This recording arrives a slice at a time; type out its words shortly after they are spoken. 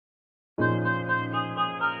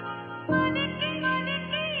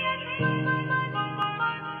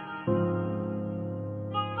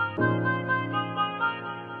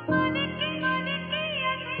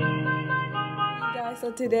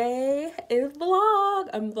So today is vlog.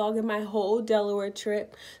 I'm vlogging my whole Delaware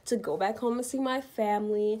trip to go back home and see my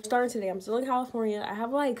family. Starting today, I'm still in California. I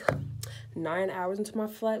have like 9 hours until my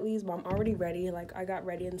flight leaves, but I'm already ready. Like, I got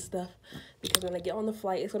ready and stuff because when I get on the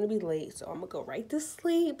flight, it's gonna be late. So I'm gonna go right to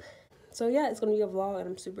sleep. So yeah, it's gonna be a vlog and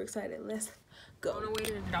I'm super excited. Let's go. On the way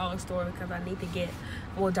to the dollar store because I need to get,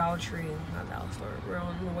 well, Dollar Tree, not Dollar Store. We're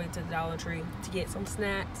on the way to the Dollar Tree to get some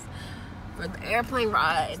snacks for the airplane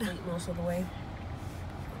ride. Sleep most of the way.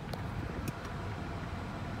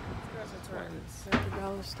 At the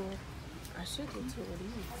dollar store. I should get 2 of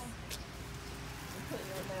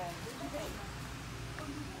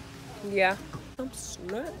these. Yeah. Some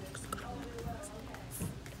snacks.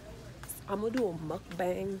 I'm gonna do a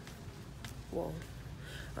mukbang. Well,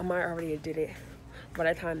 I might already did it by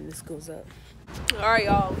the time this goes up. Alright,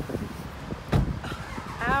 y'all.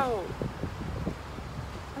 Ow.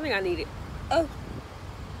 I think I need it. Oh.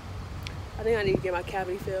 I think I need to get my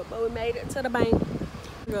cavity filled, but we made it to the bank.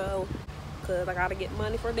 Go. Because I gotta get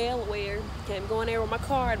money for Delaware. Can't go in there with my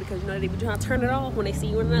card because you know they be trying to turn it off when they see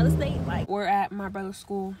you in another state. Like, we're at my brother's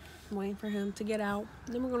school waiting for him to get out.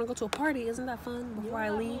 Then we're gonna go to a party. Isn't that fun before I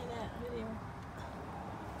leave?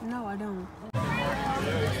 No, I don't.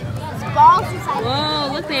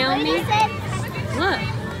 Whoa, look down me. Look.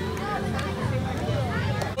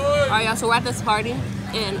 Alright, y'all, so we're at this party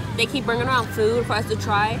and they keep bringing around food for us to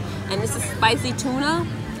try. And this is spicy tuna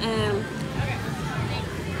and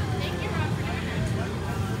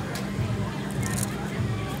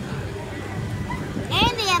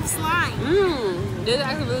slime. This is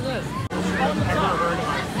actually really good. Y'all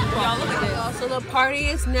look at this. So the party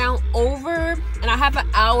is now over and I have an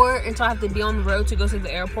hour until I have to be on the road to go to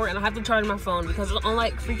the airport and I have to charge my phone because it's on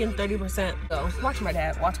like freaking 30%. So watch my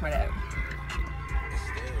dad, watch my dad.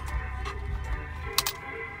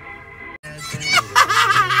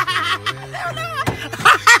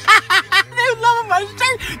 They love my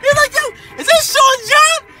shirt. You're like, yo, is this Sean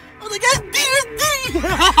John? I was like, that's D.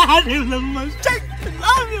 They love my shirt.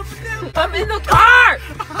 I'm in the car!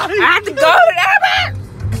 I have to go to the airport!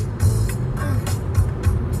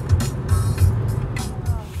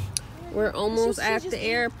 We're almost at the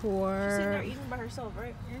airport. She's sitting there eating by herself,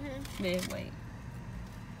 right? Yeah, wait.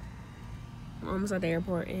 I'm almost at the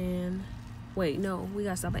airport and... Wait, no. We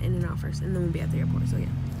gotta stop at In-N-Out first and then we'll be at the airport, so yeah.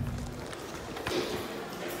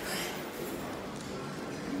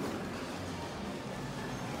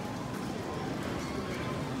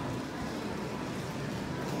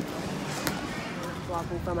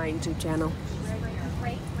 Vlogging for my YouTube channel.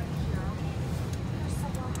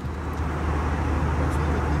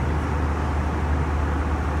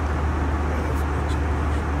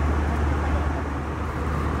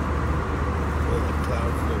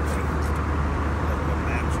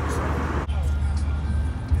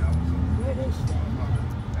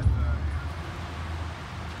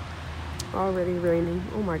 Already raining.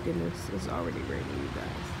 Oh my goodness, it's already raining, you guys.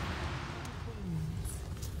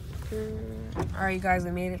 Alright, you guys,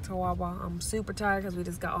 we made it to Wawa. I'm super tired because we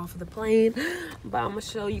just got off of the plane. But I'm going to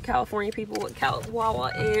show you California people what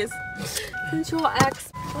Wawa is. Since you'll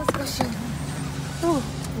ask, let's go show you. Oh,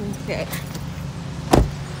 okay.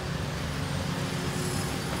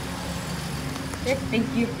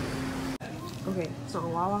 Thank you. Okay, so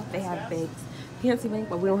in Wawa, they have bakes. Fancy bake,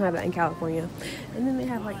 but we don't have that in California. And then they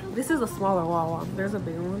have like, this is a smaller Wawa. There's a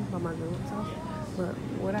bigger one by my grandma's house. But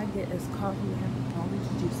what I get is coffee. They have all these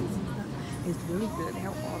juices and stuff. It's really good. They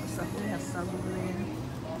have all the stuff. They have some over there.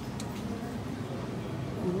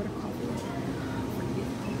 And what a coffee.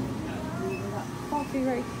 They got coffee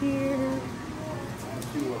right here.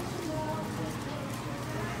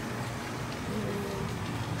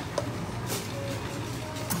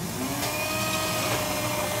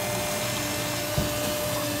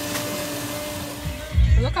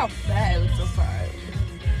 Look how fat it looks inside.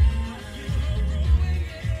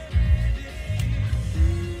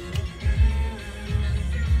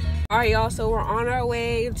 Alright, y'all, so we're on our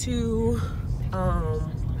way to I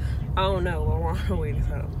don't know, we're on our way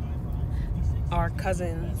to our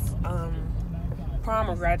cousin's prom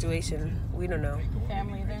or graduation. We don't know.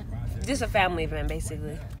 Family event. Just a family event,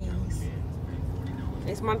 basically.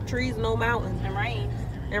 It's my trees, no mountains. And rain.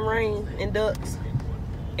 And rain. And ducks.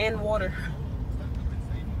 And water.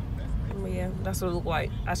 But yeah, that's what it looked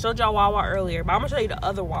like. I showed y'all Wawa earlier, but I'm gonna show you the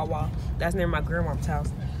other Wawa that's near my grandma's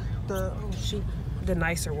house. The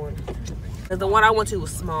nicer one. The one I went to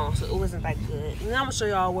was small, so it wasn't that good. And then I'm gonna show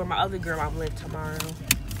y'all where my other grandma live tomorrow.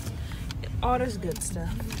 All this good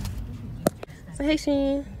stuff. Say hey,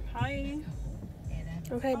 Sheen. Hi.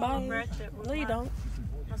 Okay, bye. No, you don't.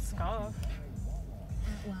 My scarf.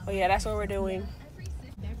 Oh yeah, that's what we're doing.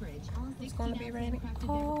 It's gonna be raining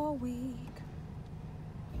all week.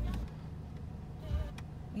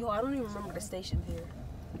 Yo, I don't even remember the station here.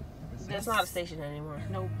 It's not a station anymore.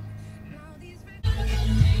 Nope.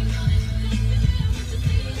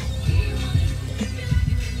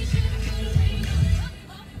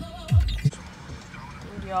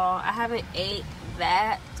 Y'all, I haven't ate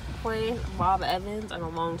that plain Bob Evans in a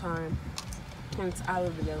long time since I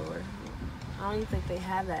lived in Delaware. I don't even think they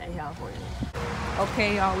have that in California.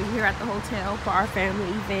 Okay, y'all, we're here at the hotel for our family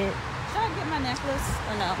event. Should I get my necklace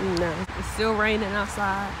or no? No, it's still raining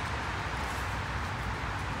outside.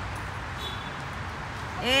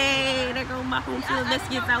 Hey, there goes my home field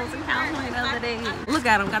biscuits. I was in California the other day. Look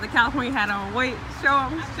at him, got the California hat on. Wait, show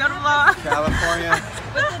him, show the vlog. California.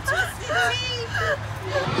 With the twisted tea.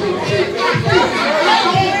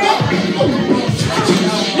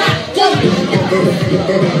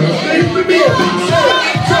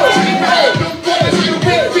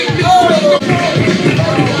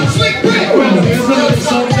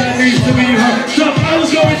 I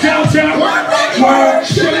was going downtown.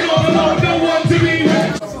 Shitting all alone, no one to be.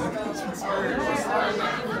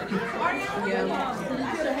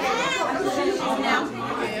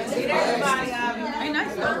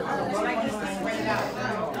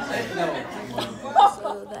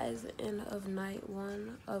 So that is the end of night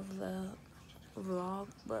 1 of the vlog,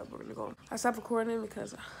 but we're gonna go. I stopped recording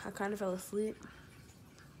because I kind of fell asleep,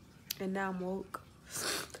 and now I'm woke,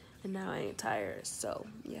 and now I ain't tired. So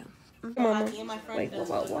yeah. Mama, wait,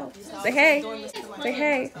 whoa. Say hey. Say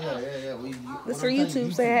hey. It's for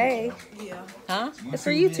YouTube. Say hey. Huh? It's for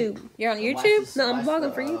YouTube. You're on YouTube? No, I'm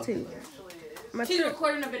vlogging for YouTube. She's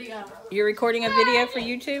recording a video. You're recording a video for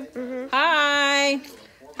YouTube? Mm-hmm. Hi.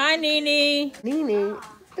 Hi, Nene. Nene,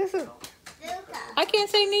 this is I can't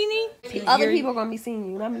say Nene. other people are gonna be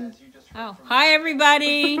seeing you, not me. Oh, hi,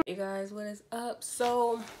 everybody. Hey guys, what is up?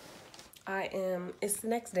 So it's the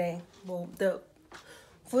next day. Well, the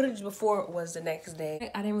footage before was the next day.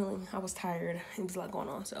 I was tired and there's a lot going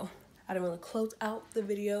on, so I didn't really close out the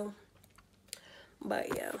video.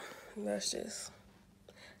 But yeah, that's just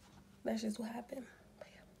what happened. But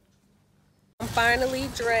yeah. I'm finally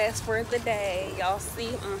dressed for the day. Y'all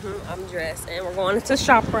see? I'm dressed and we're going to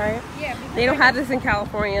ShopRite. Yeah, they don't have this in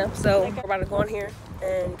California, so we're about to go in here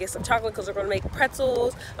and get some chocolate because we're gonna make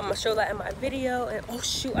pretzels. I'm gonna show that in my video. And oh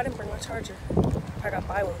shoot, I didn't bring my charger. I gotta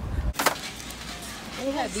buy one. They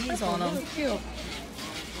have these on them. Cute.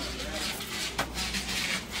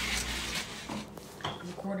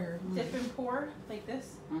 Recorder. Dip and pour like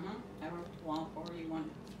this. I don't want pour. You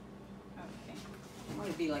want? Okay. I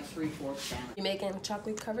want to be like 3/4 down. You making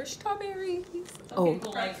chocolate covered strawberries? Oh,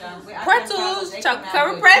 Pretzels, chocolate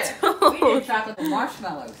covered pretzels. We did chocolate with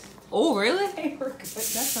marshmallows. Oh really? They were good. That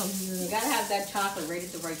sounds good. You gotta have that chocolate right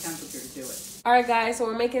at the right temperature to do it. All right, guys. So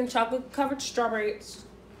we're making chocolate covered strawberries.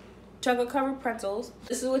 Chocolate covered pretzels.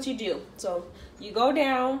 This is what you do. So you go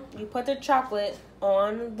down, you put the chocolate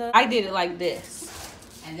on the. I did it like this.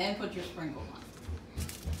 And then put your sprinkles on.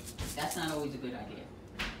 That's not always a good idea.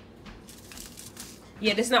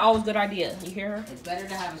 Yeah, this is not always a good idea. You hear her? It's better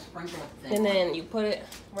to have a sprinkle than. And then you put it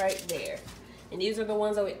right there. And these are the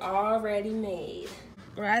ones that we already made.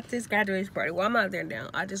 We're at this graduation party. Well, I'm not there now.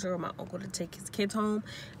 I just ordered my uncle to take his kids home,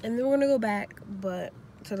 and then we're gonna go back,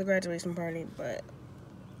 to the graduation party. But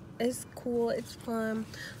it's cool. It's fun.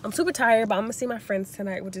 I'm super tired, but I'm gonna see my friends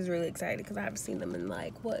tonight, which is really exciting because I haven't seen them in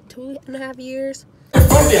like what 2.5 years.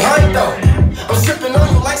 From behind though, I'm sipping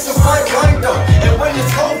on you like some fine wine though. And when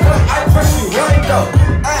it's over, I press you right though.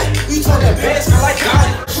 Ay, you talking bands like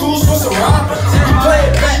I choose for some robbers. You play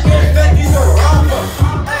it back, in fact, you a robber.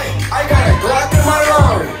 Ay, I got a Glock in my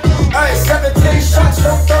Rari. Ay, 17 shots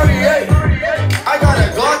from 38. I got a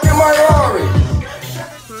Glock in my Rari.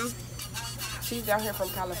 She's down here from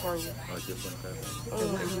California.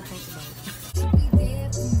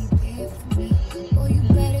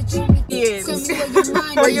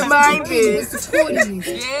 Where your mind is.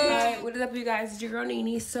 Alright, what is up, you guys? It's your girl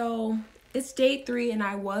Nene. So it's day 3 and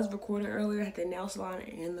I was recording earlier at the nail salon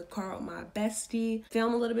in the car with my bestie.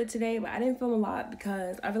 Filmed a little bit today, but I didn't film a lot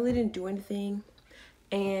because I really didn't do anything.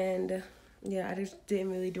 And yeah, I just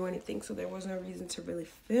didn't really do anything, so there was no reason to really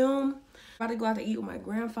film. I'm about to go out to eat with my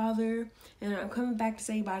grandfather, and I'm coming back to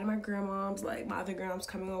say bye to my grandmoms. Like, my other grandma's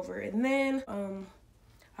coming over, and then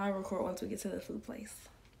I'll record once we get to the food place.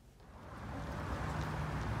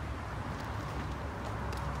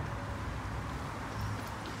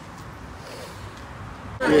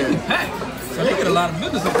 Yeah. So they get a lot of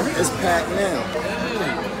business over here. It's packed now.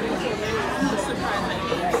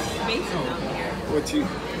 What you?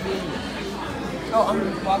 Oh, I'm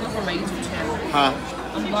vlogging for my YouTube channel. Huh?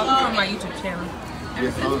 I'm vlogging for my YouTube channel.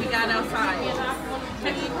 Ever since we got outside.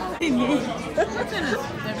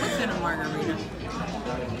 What's in a margarita?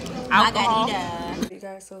 Alcohol. You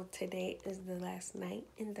guys, so today is the last night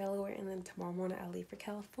in Delaware, and then tomorrow morning I leave for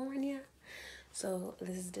California. So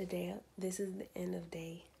this is the day. This is the end of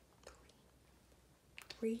day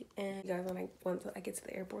 3. And you guys, once I get to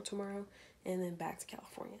the airport tomorrow, and then back to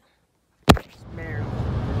California. Mary.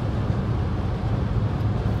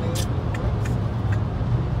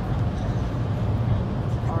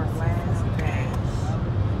 Our last day.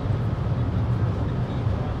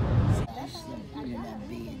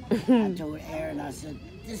 I told Aaron, I said,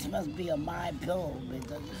 this must be a my pillow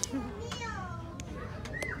because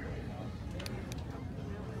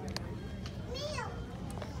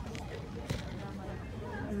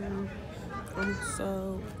I'm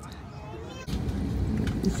so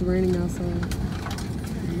it's raining outside.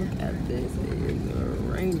 Look at this, it is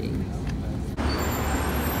raining.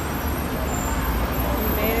 We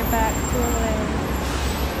made it back to LA.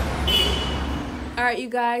 Alright, you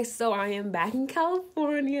guys, so I am back in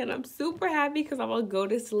California, and I'm super happy because I'm gonna go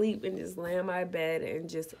to sleep and just lay on my bed and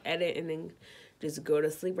just edit and then just go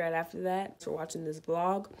to sleep right after that. So watching this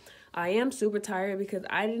vlog. I am super tired because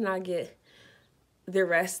I did not get the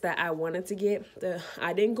rest that I wanted to get.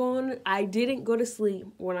 I didn't go to sleep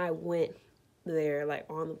when I went there, like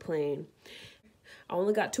on the plane. I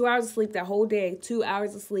only got 2 hours of sleep that whole day, 2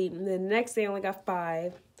 hours of sleep. And then the next day I only got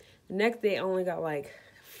 5. The next day I only got like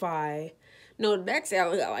 5. No, the next day I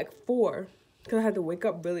only got like 4 because I had to wake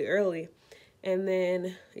up really early. And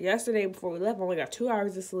then yesterday before we left, I only got 2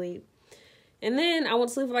 hours of sleep. And then I went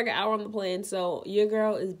to sleep for like an hour on the plane. So your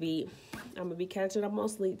girl is beat. I'm going to be catching up on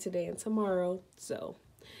sleep today and tomorrow. So,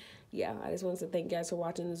 yeah, I just wanted to thank you guys for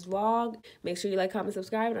watching this vlog. Make sure you like, comment,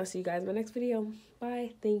 subscribe, and I'll see you guys in my next video.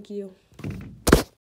 Bye. Thank you.